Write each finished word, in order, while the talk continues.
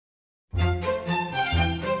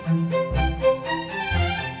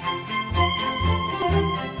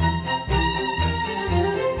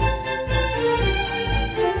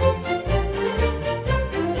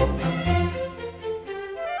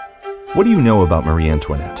What do you know about Marie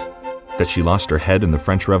Antoinette? That she lost her head in the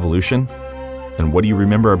French Revolution? And what do you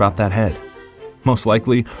remember about that head? Most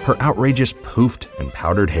likely, her outrageous poofed and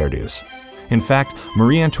powdered hairdos. In fact,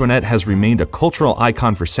 Marie Antoinette has remained a cultural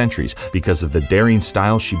icon for centuries because of the daring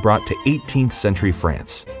style she brought to 18th century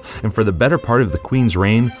France. And for the better part of the Queen's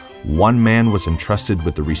reign, one man was entrusted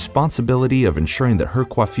with the responsibility of ensuring that her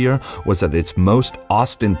coiffure was at its most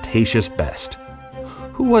ostentatious best.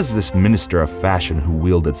 Who was this minister of fashion who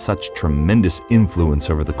wielded such tremendous influence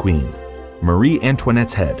over the Queen? Marie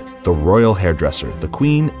Antoinette's head, the royal hairdresser, the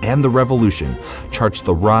Queen, and the Revolution, charts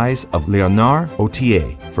the rise of Léonard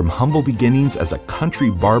Autier from humble beginnings as a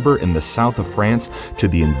country barber in the south of France to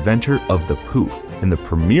the inventor of the poof and the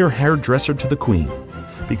premier hairdresser to the Queen.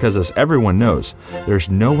 Because as everyone knows,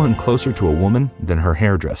 there's no one closer to a woman than her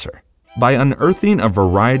hairdresser. By unearthing a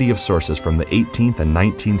variety of sources from the 18th and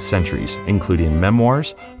 19th centuries, including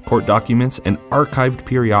memoirs, court documents, and archived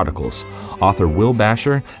periodicals, author Will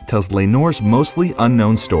Bashor tells Léonor's mostly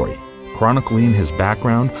unknown story, chronicling his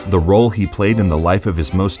background, the role he played in the life of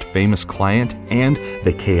his most famous client, and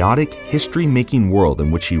the chaotic, history-making world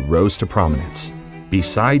in which he rose to prominence.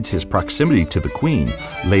 Besides his proximity to the Queen,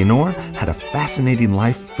 Léonard had a fascinating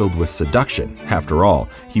life filled with seduction. After all,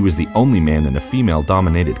 he was the only man in a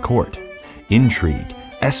female-dominated court. Intrigue,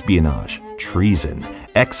 espionage, treason,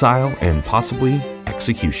 exile, and possibly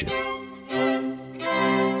execution.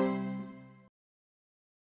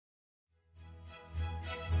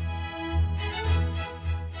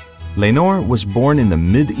 Léonard was born in the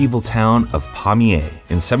medieval town of Pamiers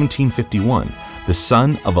in 1751, the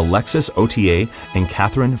son of Alexis Autier and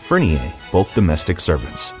Catherine Fernier, both domestic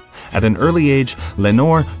servants. At an early age,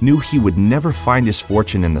 Léonard knew he would never find his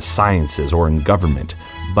fortune in the sciences or in government,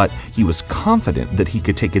 but he was confident that he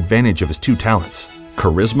could take advantage of his two talents,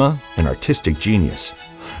 charisma and artistic genius.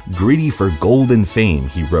 Greedy for golden fame,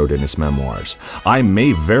 he wrote in his memoirs, I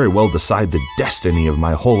may very well decide the destiny of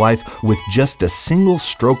my whole life with just a single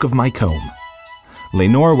stroke of my comb.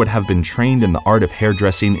 Léonard would have been trained in the art of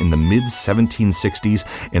hairdressing in the mid-1760s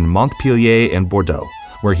in Montpellier and Bordeaux,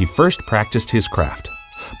 where he first practiced his craft.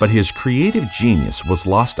 But his creative genius was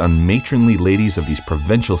lost on matronly ladies of these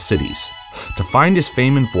provincial cities. To find his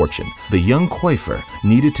fame and fortune, the young coiffeur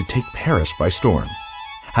needed to take Paris by storm.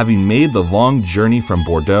 Having made the long journey from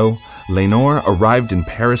Bordeaux, Léonard arrived in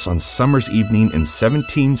Paris on summer's evening in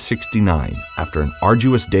 1769 after an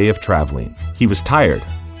arduous day of traveling. He was tired.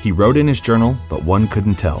 He wrote in his journal, but one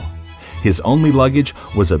couldn't tell. His only luggage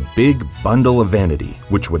was a big bundle of vanity,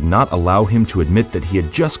 which would not allow him to admit that he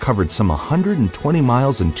had just covered some 120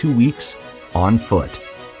 miles in 2 weeks on foot.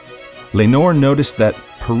 Léonard noticed that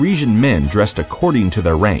Parisian men dressed according to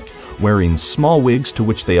their rank, wearing small wigs to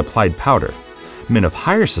which they applied powder. Men of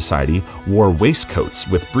higher society wore waistcoats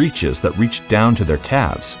with breeches that reached down to their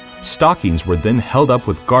calves. Stockings were then held up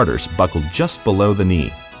with garters buckled just below the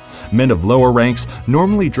knee. Men of lower ranks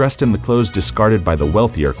normally dressed in the clothes discarded by the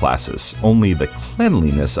wealthier classes. Only the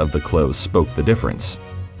cleanliness of the clothes spoke the difference.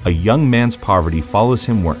 A young man's poverty follows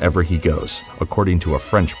him wherever he goes, according to a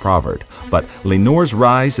French proverb. But Léonard's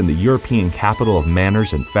rise in the European capital of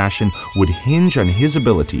manners and fashion would hinge on his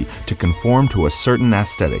ability to conform to a certain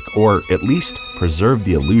aesthetic, or at least preserve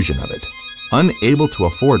the illusion of it. Unable to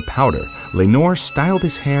afford powder, Léonard styled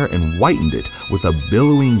his hair and whitened it with a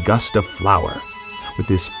billowing gust of flour. With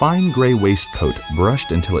his fine gray waistcoat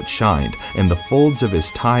brushed until it shined and the folds of his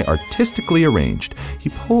tie artistically arranged, he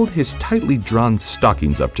pulled his tightly drawn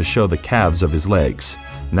stockings up to show the calves of his legs.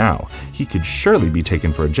 Now, he could surely be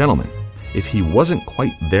taken for a gentleman. If he wasn't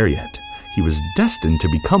quite there yet, he was destined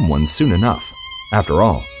to become one soon enough. After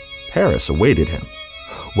all, Paris awaited him.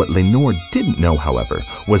 What Léonard didn't know, however,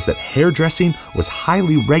 was that hairdressing was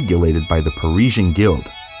highly regulated by the Parisian Guild.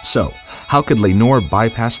 So, how could Léonard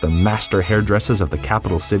bypass the master hairdressers of the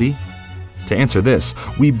capital city? To answer this,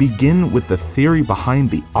 we begin with the theory behind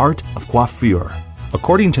the art of coiffure.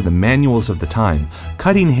 According to the manuals of the time,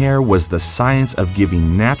 cutting hair was the science of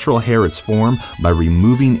giving natural hair its form by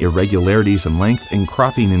removing irregularities in length and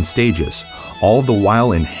cropping in stages, all the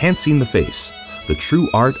while enhancing the face, the true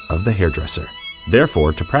art of the hairdresser.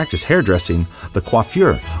 Therefore, to practice hairdressing, the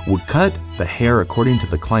coiffeur would cut the hair according to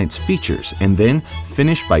the client's features and then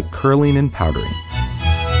finish by curling and powdering.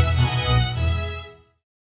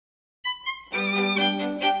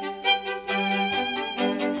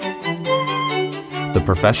 The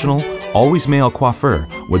professional, always male coiffeur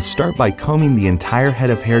would start by combing the entire head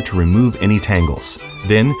of hair to remove any tangles.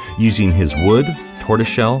 Then, using his wood,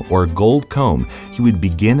 tortoiseshell, or gold comb, he would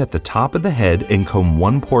begin at the top of the head and comb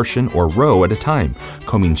one portion or row at a time,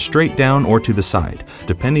 combing straight down or to the side,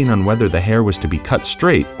 depending on whether the hair was to be cut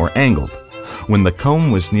straight or angled. When the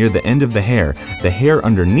comb was near the end of the hair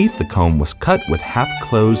underneath the comb was cut with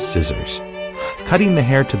half-closed scissors. Cutting the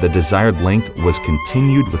hair to the desired length was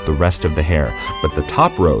continued with the rest of the hair, but the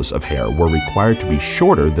top rows of hair were required to be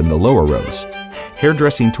shorter than the lower rows.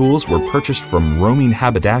 Hairdressing tools were purchased from roaming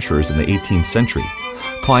haberdashers in the 18th century.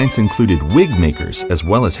 Clients included wig makers as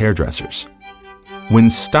well as hairdressers. When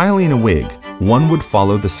styling a wig, one would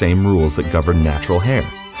follow the same rules that govern natural hair.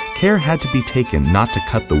 Care had to be taken not to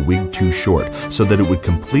cut the wig too short so that it would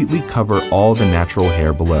completely cover all the natural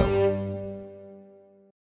hair below.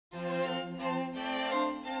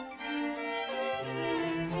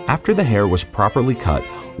 After the hair was properly cut,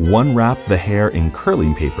 one wrapped the hair in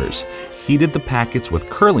curling papers, heated the packets with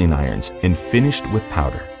curling irons, and finished with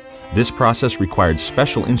powder. This process required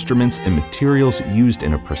special instruments and materials used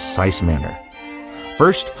in a precise manner.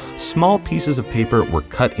 First, small pieces of paper were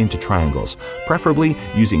cut into triangles, preferably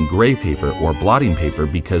using gray paper or blotting paper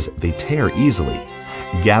because they tear easily.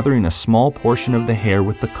 Gathering a small portion of the hair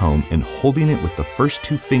with the comb and holding it with the first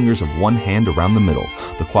two fingers of one hand around the middle,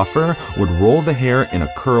 the coiffeur would roll the hair in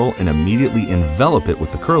a curl and immediately envelop it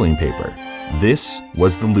with the curling paper. This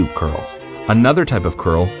was the loop curl. Another type of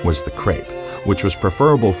curl was the crepe, which was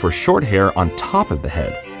preferable for short hair on top of the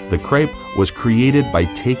head. The crepe was created by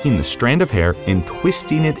taking the strand of hair and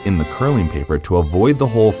twisting it in the curling paper to avoid the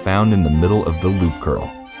hole found in the middle of the loop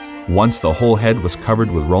curl. Once the whole head was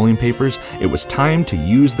covered with rolling papers, it was time to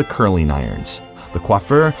use the curling irons. The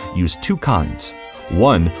coiffeur used two kinds.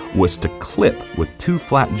 One was to clip with two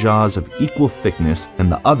flat jaws of equal thickness,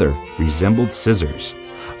 and the other resembled scissors.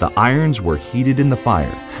 The irons were heated in the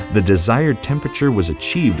fire. The desired temperature was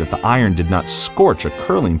achieved if the iron did not scorch a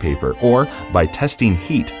curling paper or by testing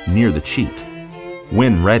heat near the cheek.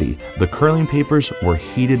 When ready, the curling papers were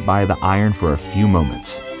heated by the iron for a few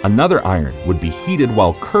moments. Another iron would be heated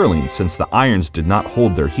while curling since the irons did not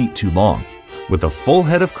hold their heat too long. With a full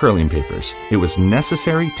head of curling papers, it was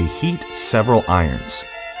necessary to heat several irons.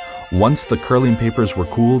 Once the curling papers were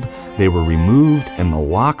cooled, they were removed and the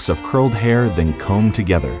locks of curled hair then combed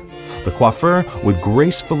together. The coiffeur would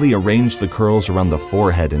gracefully arrange the curls around the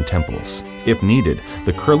forehead and temples. If needed,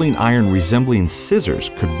 the curling iron resembling scissors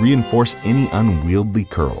could reinforce any unwieldy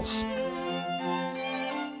curls.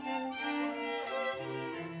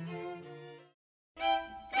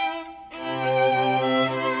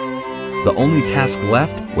 The only task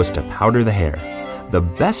left was to powder the hair. The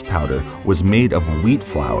best powder was made of wheat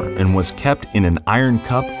flour and was kept in an iron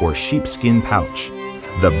cup or sheepskin pouch.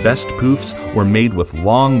 The best poofs were made with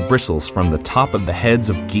long bristles from the top of the heads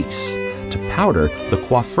of geese. To powder, the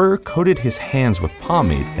coiffeur coated his hands with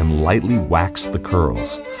pomade and lightly waxed the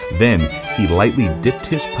curls. Then he lightly dipped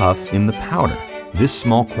his puff in the powder. This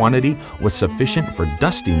small quantity was sufficient for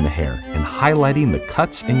dusting the hair and highlighting the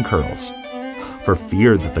cuts and curls. For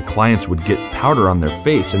fear that the clients would get powder on their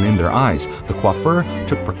face and in their eyes, the coiffeur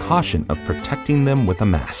took precaution of protecting them with a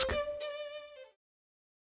mask.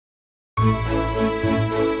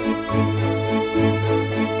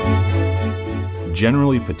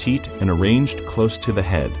 Generally petite and arranged close to the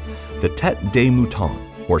head, the tête de mouton,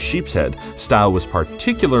 or sheep's head, style was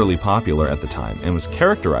particularly popular at the time and was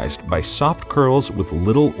characterized by soft curls with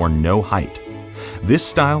little or no height. This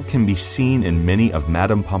style can be seen in many of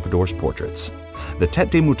Madame Pompadour's portraits. The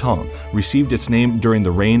tête de mouton received its name during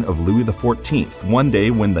the reign of Louis XIV, one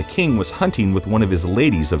day when the king was hunting with one of his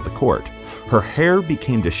ladies of the court. Her hair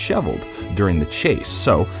became disheveled during the chase,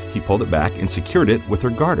 so he pulled it back and secured it with her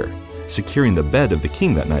garter, securing the bed of the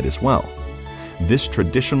king that night as well. This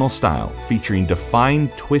traditional style, featuring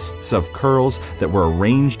defined twists of curls that were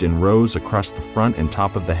arranged in rows across the front and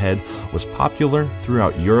top of the head, was popular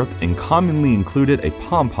throughout Europe and commonly included a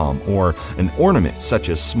pom-pom or an ornament such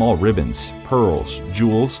as small ribbons, pearls,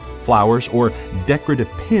 jewels, flowers, or decorative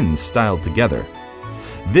pins styled together.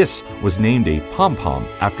 This was named a pom-pom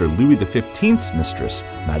after Louis XV's mistress,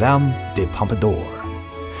 Madame de Pompadour.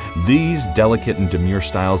 These delicate and demure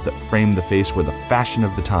styles that framed the face were the fashion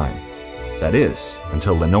of the time. That is,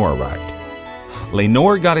 until Lenore arrived.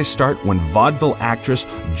 Lenore got his start when vaudeville actress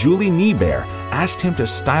Julie Niebert asked him to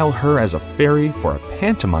style her as a fairy for a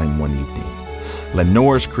pantomime one evening.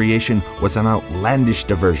 Lenore's creation was an outlandish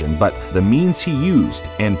diversion, but the means he used,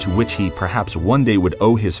 and to which he perhaps one day would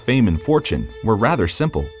owe his fame and fortune, were rather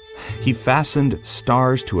simple. He fastened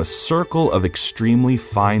stars to a circle of extremely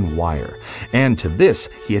fine wire, and to this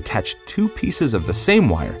he attached two pieces of the same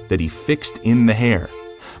wire that he fixed in the hair.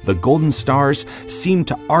 The golden stars seemed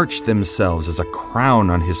to arch themselves as a crown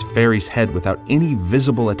on his fairy's head without any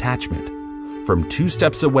visible attachment. From 2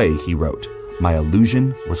 steps away, he wrote, "My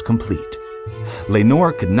illusion was complete."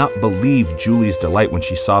 Lenore could not believe Julie's delight when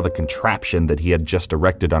she saw the contraption that he had just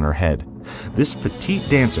erected on her head. This petite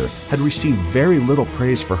dancer had received very little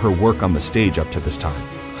praise for her work on the stage up to this time.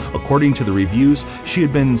 According to the reviews, she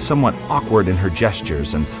had been somewhat awkward in her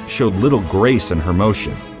gestures and showed little grace in her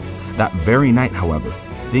motion. That very night, however,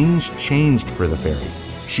 things changed for the fairy.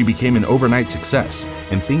 She became an overnight success,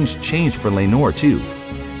 and things changed for Lenore too.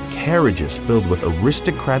 Carriages filled with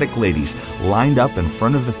aristocratic ladies lined up in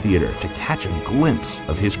front of the theater to catch a glimpse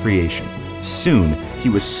of his creation. Soon, he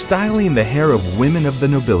was styling the hair of women of the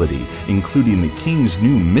nobility, including the king's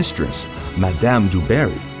new mistress, Madame du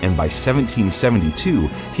Barry, and by 1772,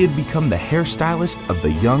 he had become the hairstylist of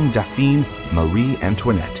the young Dauphine Marie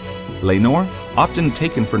Antoinette. Lenore, often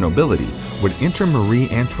taken for nobility, would enter Marie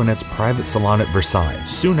Antoinette's private salon at Versailles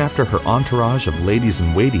soon after her entourage of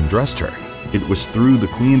ladies-in-waiting dressed her. It was through the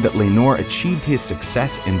queen that Lenore achieved his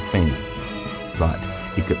success and fame. But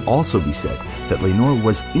it could also be said that Lenore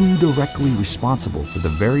was indirectly responsible for the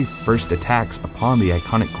very first attacks upon the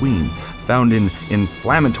iconic queen, found in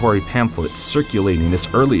inflammatory pamphlets circulating as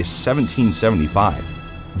early as 1775.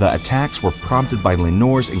 The attacks were prompted by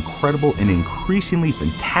Lenore's incredible and increasingly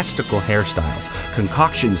fantastical hairstyles,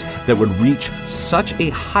 concoctions that would reach such a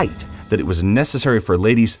height that it was necessary for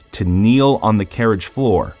ladies to kneel on the carriage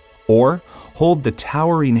floor, or hold the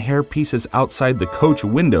towering hairpieces outside the coach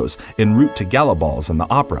windows en route to gala balls and the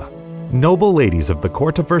opera. Noble ladies of the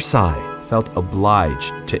court of Versailles felt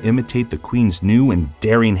obliged to imitate the queen's new and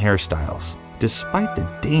daring hairstyles, despite the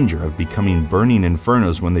danger of becoming burning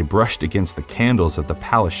infernos when they brushed against the candles of the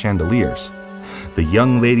palace chandeliers. The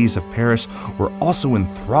young ladies of Paris were also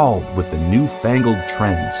enthralled with the newfangled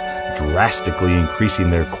trends, drastically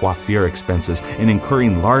increasing their coiffure expenses and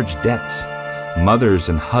incurring large debts. Mothers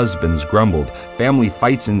and husbands grumbled, family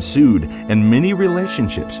fights ensued, and many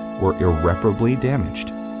relationships were irreparably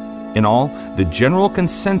damaged. In all, the general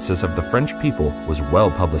consensus of the French people was well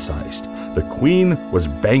publicized. The queen was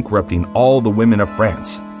bankrupting all the women of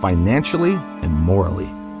France, financially and morally.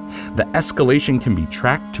 The escalation can be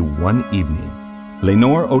tracked to one evening.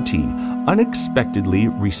 Lenore Oti unexpectedly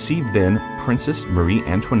received then Princess Marie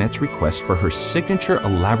Antoinette's request for her signature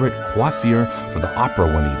elaborate coiffure for the opera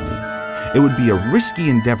one evening. It would be a risky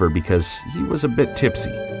endeavor because he was a bit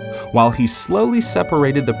tipsy. While he slowly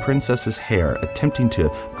separated the princess's hair, attempting to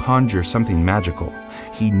conjure something magical,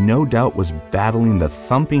 he no doubt was battling the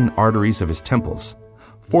thumping arteries of his temples.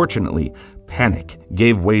 Fortunately, panic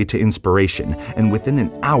gave way to inspiration, and within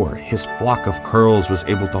an hour, his flock of curls was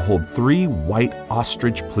able to hold 3 white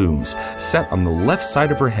ostrich plumes set on the left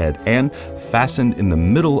side of her head and fastened in the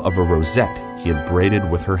middle of a rosette he had braided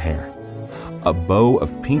with her hair. A bow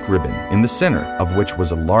of pink ribbon, in the center of which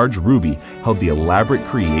was a large ruby, held the elaborate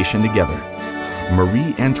creation together.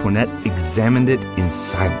 Marie Antoinette examined it in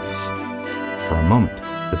silence. For a moment,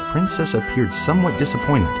 the princess appeared somewhat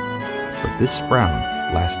disappointed, but this frown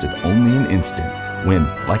lasted only an instant when,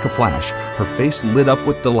 like a flash, her face lit up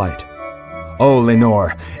with delight. "Oh,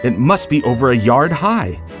 Lenore, it must be over a yard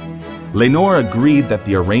high." Lenore agreed that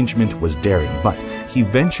the arrangement was daring, but he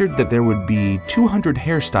ventured that there would be 200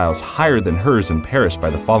 hairstyles higher than hers in Paris by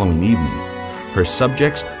the following evening. Her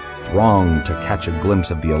subjects thronged to catch a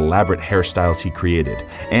glimpse of the elaborate hairstyles he created,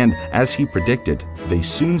 and as he predicted, they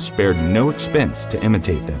soon spared no expense to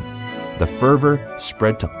imitate them. The fervor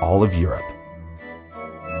spread to all of Europe.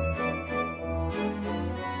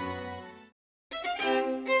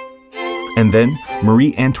 And then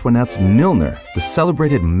Marie Antoinette's milliner, the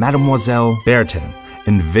celebrated Mademoiselle Bertin,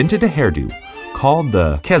 invented a hairdo called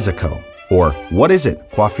the Quezico, or what is it,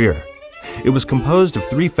 coiffure. It was composed of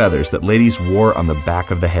 3 feathers that ladies wore on the back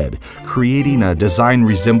of the head, creating a design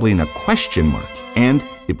resembling a question mark, and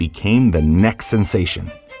it became the next sensation.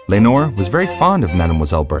 Lenore was very fond of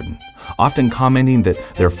Mademoiselle Bertin, often commenting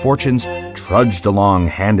that their fortunes trudged along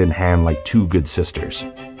hand in hand like 2 good sisters.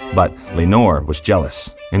 But Lenore was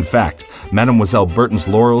jealous. In fact, Mademoiselle Bertin's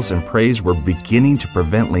laurels and praise were beginning to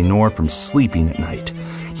prevent Lenore from sleeping at night.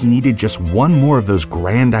 He needed just one more of those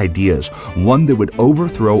grand ideas, one that would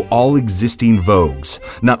overthrow all existing vogues,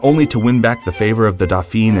 not only to win back the favor of the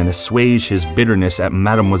Dauphine and assuage his bitterness at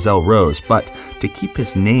Mademoiselle Rose, but to keep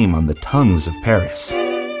his name on the tongues of Paris.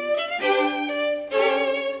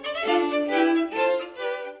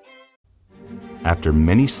 After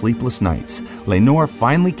many sleepless nights, Lenore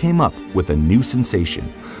finally came up with a new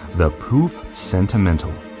sensation, the pouf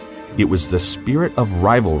sentimental. It was the spirit of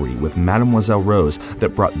rivalry with Mademoiselle Rose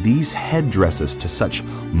that brought these headdresses to such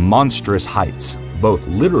monstrous heights, both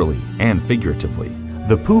literally and figuratively.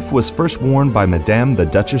 The pouf was first worn by Madame the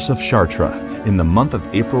Duchess of Chartres in the month of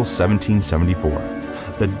April 1774.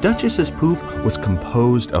 The Duchess's pouf was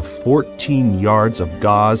composed of 14 yards of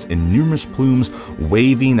gauze and numerous plumes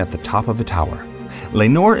waving at the top of a tower.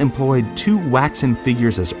 Lenore employed 2 waxen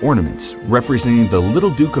figures as ornaments, representing the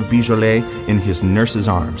little Duke of Beaujolais in his nurse's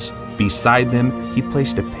arms. Beside them, he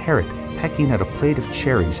placed a parrot pecking at a plate of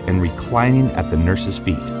cherries and reclining at the nurse's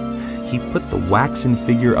feet. He put the waxen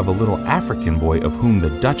figure of a little African boy of whom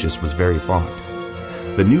the Duchess was very fond.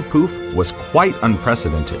 The new pouf was quite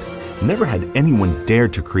unprecedented. Never had anyone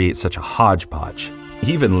dared to create such a hodgepodge.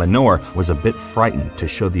 Even Lenore was a bit frightened to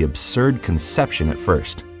show the absurd conception at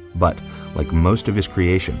first. But, like most of his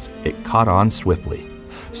creations, it caught on swiftly.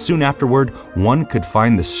 Soon afterward, one could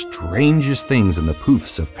find the strangest things in the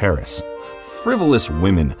poufs of Paris. Frivolous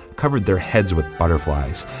women covered their heads with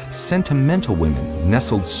butterflies. Sentimental women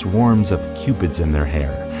nestled swarms of cupids in their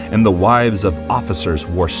hair, and the wives of officers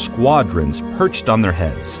wore squadrons perched on their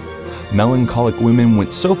heads. Melancholic women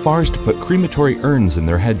went so far as to put crematory urns in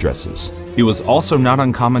their headdresses. It was also not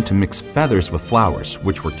uncommon to mix feathers with flowers,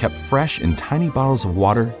 which were kept fresh in tiny bottles of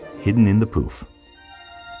water hidden in the pouf.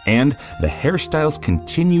 And the hairstyles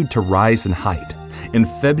continued to rise in height. In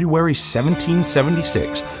February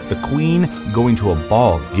 1776, the Queen, going to a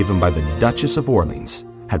ball given by the Duchess of Orleans,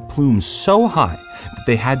 had plumes so high that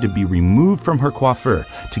they had to be removed from her coiffure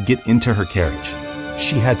to get into her carriage.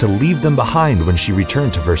 She had to leave them behind when she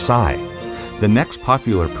returned to Versailles. The next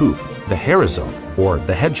popular pouf, the Hérisson, or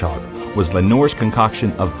the hedgehog, was Lenore's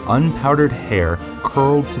concoction of unpowdered hair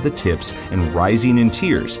curled to the tips and rising in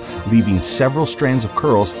tiers, leaving several strands of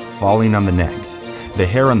curls falling on the neck. The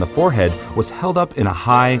hair on the forehead was held up in a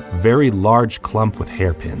high, very large clump with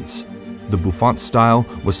hairpins. The bouffant style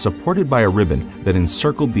was supported by a ribbon that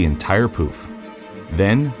encircled the entire pouf.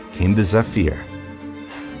 Then came the zephyr.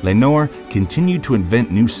 Lenore continued to invent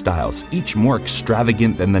new styles, each more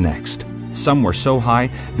extravagant than the next. Some were so high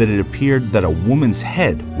that it appeared that a woman's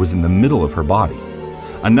head was in the middle of her body.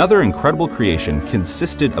 Another incredible creation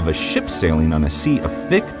consisted of a ship sailing on a sea of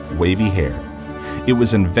thick, wavy hair. It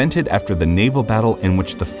was invented after the naval battle in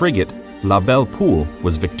which the frigate La Belle Poule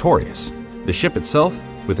was victorious. The ship itself,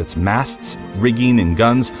 with its masts, rigging, and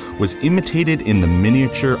guns, was imitated in the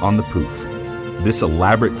miniature on the pouf. This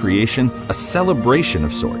elaborate creation, a celebration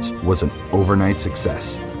of sorts, was an overnight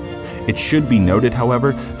success. It should be noted,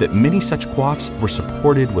 however, that many such coiffes were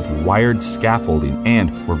supported with wired scaffolding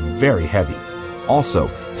and were very heavy. Also,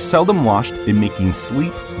 seldom washed in making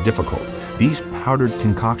sleep difficult, these powdered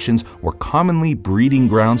concoctions were commonly breeding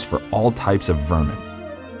grounds for all types of vermin.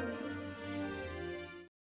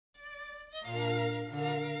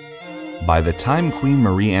 By the time Queen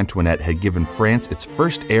Marie Antoinette had given France its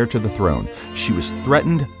first heir to the throne, she was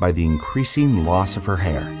threatened by the increasing loss of her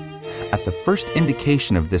hair. At the first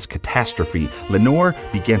indication of this catastrophe, Lenore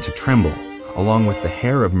began to tremble. Along with the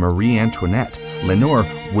hair of Marie Antoinette, Lenore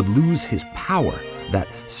would lose his power, that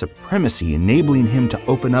supremacy enabling him to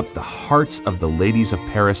open up the hearts of the ladies of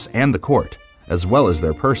Paris and the court, as well as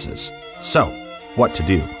their purses. So, what to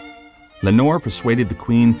do? Lenore persuaded the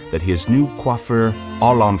queen that his new coiffure,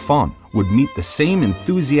 à l'enfant, would meet the same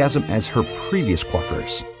enthusiasm as her previous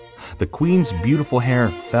coiffures. The queen's beautiful hair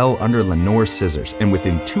fell under Lenore's scissors, and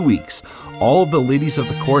within 2 weeks, all the ladies of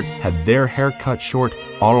the court had their hair cut short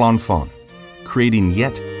à l'enfant, creating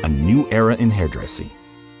yet a new era in hairdressing.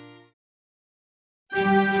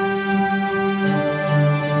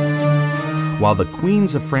 While the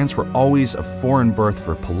queens of France were always of foreign birth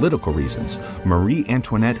for political reasons, Marie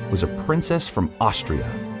Antoinette was a princess from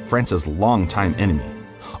Austria, France's longtime enemy.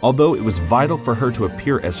 Although it was vital for her to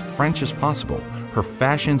appear as French as possible, her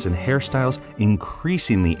fashions and hairstyles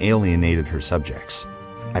increasingly alienated her subjects.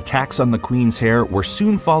 Attacks on the queen's hair were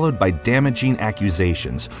soon followed by damaging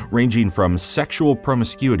accusations, ranging from sexual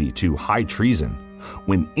promiscuity to high treason.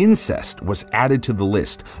 When incest was added to the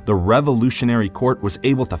list, the Revolutionary Court was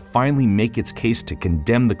able to finally make its case to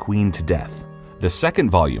condemn the queen to death. The second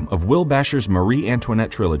volume of Will Bashor's Marie Antoinette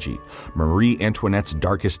trilogy, Marie Antoinette's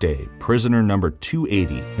Darkest Day, Prisoner number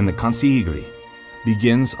 280 in the Conciergerie,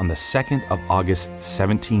 begins on the 2nd of August,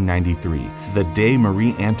 1793, the day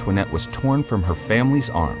Marie Antoinette was torn from her family's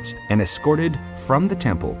arms and escorted from the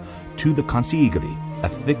temple to the Conciergerie, a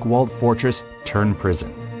thick-walled fortress turned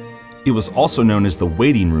prison. It was also known as the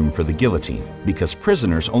waiting room for the guillotine, because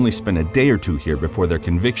prisoners only spent a day or two here before their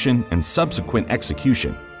conviction and subsequent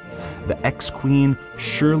execution. The ex-queen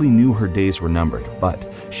surely knew her days were numbered,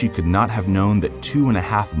 but she could not have known that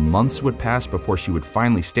 2.5 months would pass before she would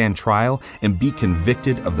finally stand trial and be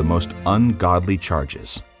convicted of the most ungodly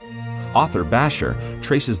charges. Author Bashor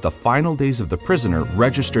traces the final days of the prisoner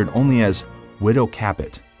registered only as Widow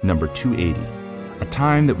Capet, number 280, a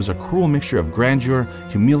time that was a cruel mixture of grandeur,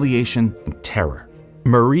 humiliation, and terror.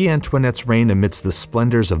 Marie Antoinette's reign amidst the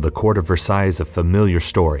splendors of the court of Versailles is a familiar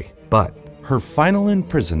story, but her final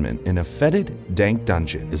imprisonment in a fetid, dank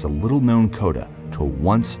dungeon is a little-known coda to a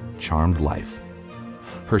once charmed life.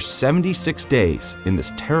 Her 76 days in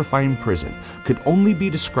this terrifying prison could only be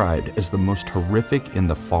described as the most horrific in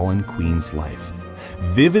the fallen queen's life,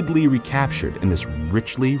 vividly recaptured in this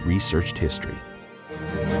richly researched history.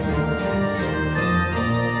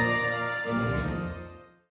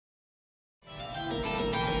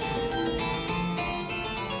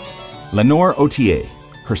 Lenore Autier,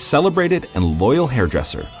 her celebrated and loyal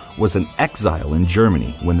hairdresser, was an exile in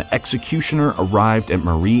Germany when the executioner arrived at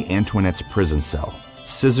Marie Antoinette's prison cell,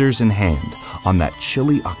 scissors in hand, on that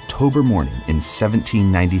chilly October morning in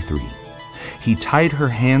 1793. He tied her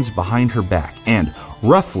hands behind her back and,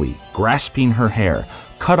 roughly grasping her hair,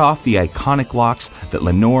 cut off the iconic locks that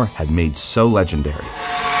Lenore had made so legendary.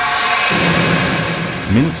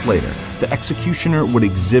 Minutes later, the executioner would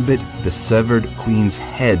exhibit the severed queen's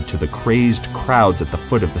head to the crazed crowds at the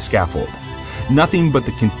foot of the scaffold. Nothing but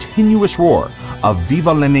the continuous roar of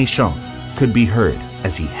 "Viva la Nation" could be heard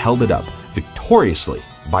as he held it up victoriously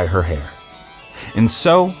by her hair. And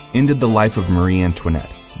so ended the life of Marie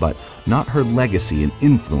Antoinette, but not her legacy and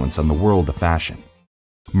influence on the world of fashion.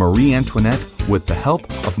 Marie Antoinette, with the help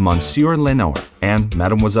of Monsieur Lenore and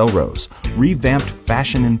Mademoiselle Rose, revamped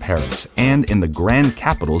fashion in Paris and in the grand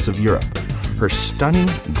capitals of Europe. Her stunning,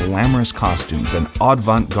 glamorous costumes and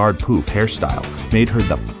avant-garde pouf hairstyle made her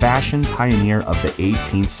the fashion pioneer of the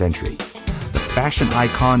 18th century. The fashion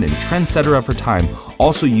icon and trendsetter of her time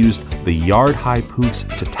also used the yard-high poufs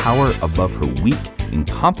to tower above her weak,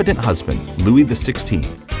 incompetent husband, Louis XVI.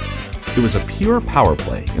 It was a pure power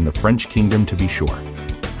play in the French kingdom, to be sure.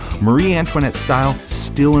 Marie Antoinette's style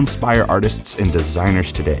still inspires artists and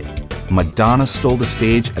designers today. Madonna stole the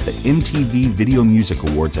stage at the MTV Video Music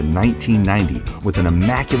Awards in 1990 with an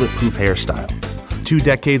immaculate pouf hairstyle. 2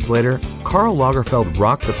 decades later, Karl Lagerfeld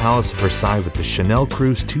rocked the Palace of Versailles with the Chanel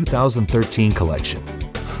Cruise 2013 collection.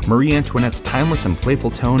 Marie Antoinette's timeless and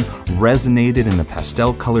playful tone resonated in the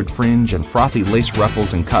pastel-colored fringe and frothy lace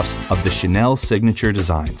ruffles and cuffs of the Chanel signature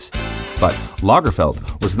designs. But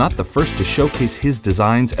Lagerfeld was not the first to showcase his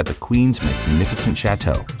designs at the Queen's magnificent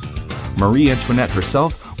chateau. Marie Antoinette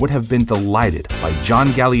herself would have been delighted by John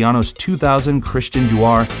Galliano's 2000 Christian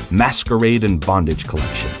Dior Masquerade and Bondage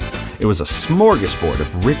collection. It was a smorgasbord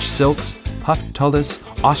of rich silks, puffed tulles,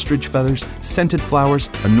 ostrich feathers, scented flowers,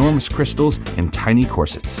 enormous crystals, and tiny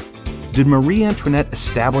corsets. Did Marie Antoinette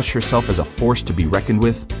establish herself as a force to be reckoned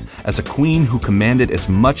with? As a queen who commanded as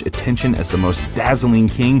much attention as the most dazzling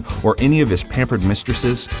king or any of his pampered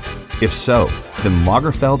mistresses? If so, then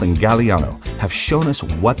Lagerfeld and Galliano have shown us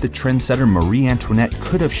what the trendsetter Marie Antoinette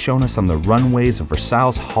could have shown us on the runways of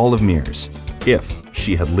Versailles' Hall of Mirrors, if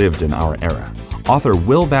she had lived in our era. Author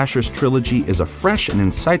Will Bashor's trilogy is a fresh and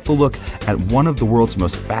insightful look at one of the world's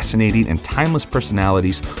most fascinating and timeless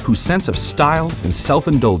personalities whose sense of style and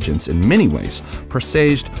self-indulgence in many ways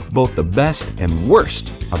presaged both the best and worst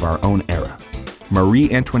of our own era.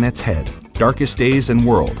 Marie Antoinette's Head, Darkest Days and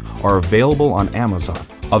World are available on Amazon,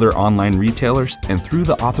 other online retailers, and through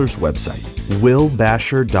the author's website,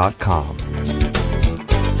 willbashor.com.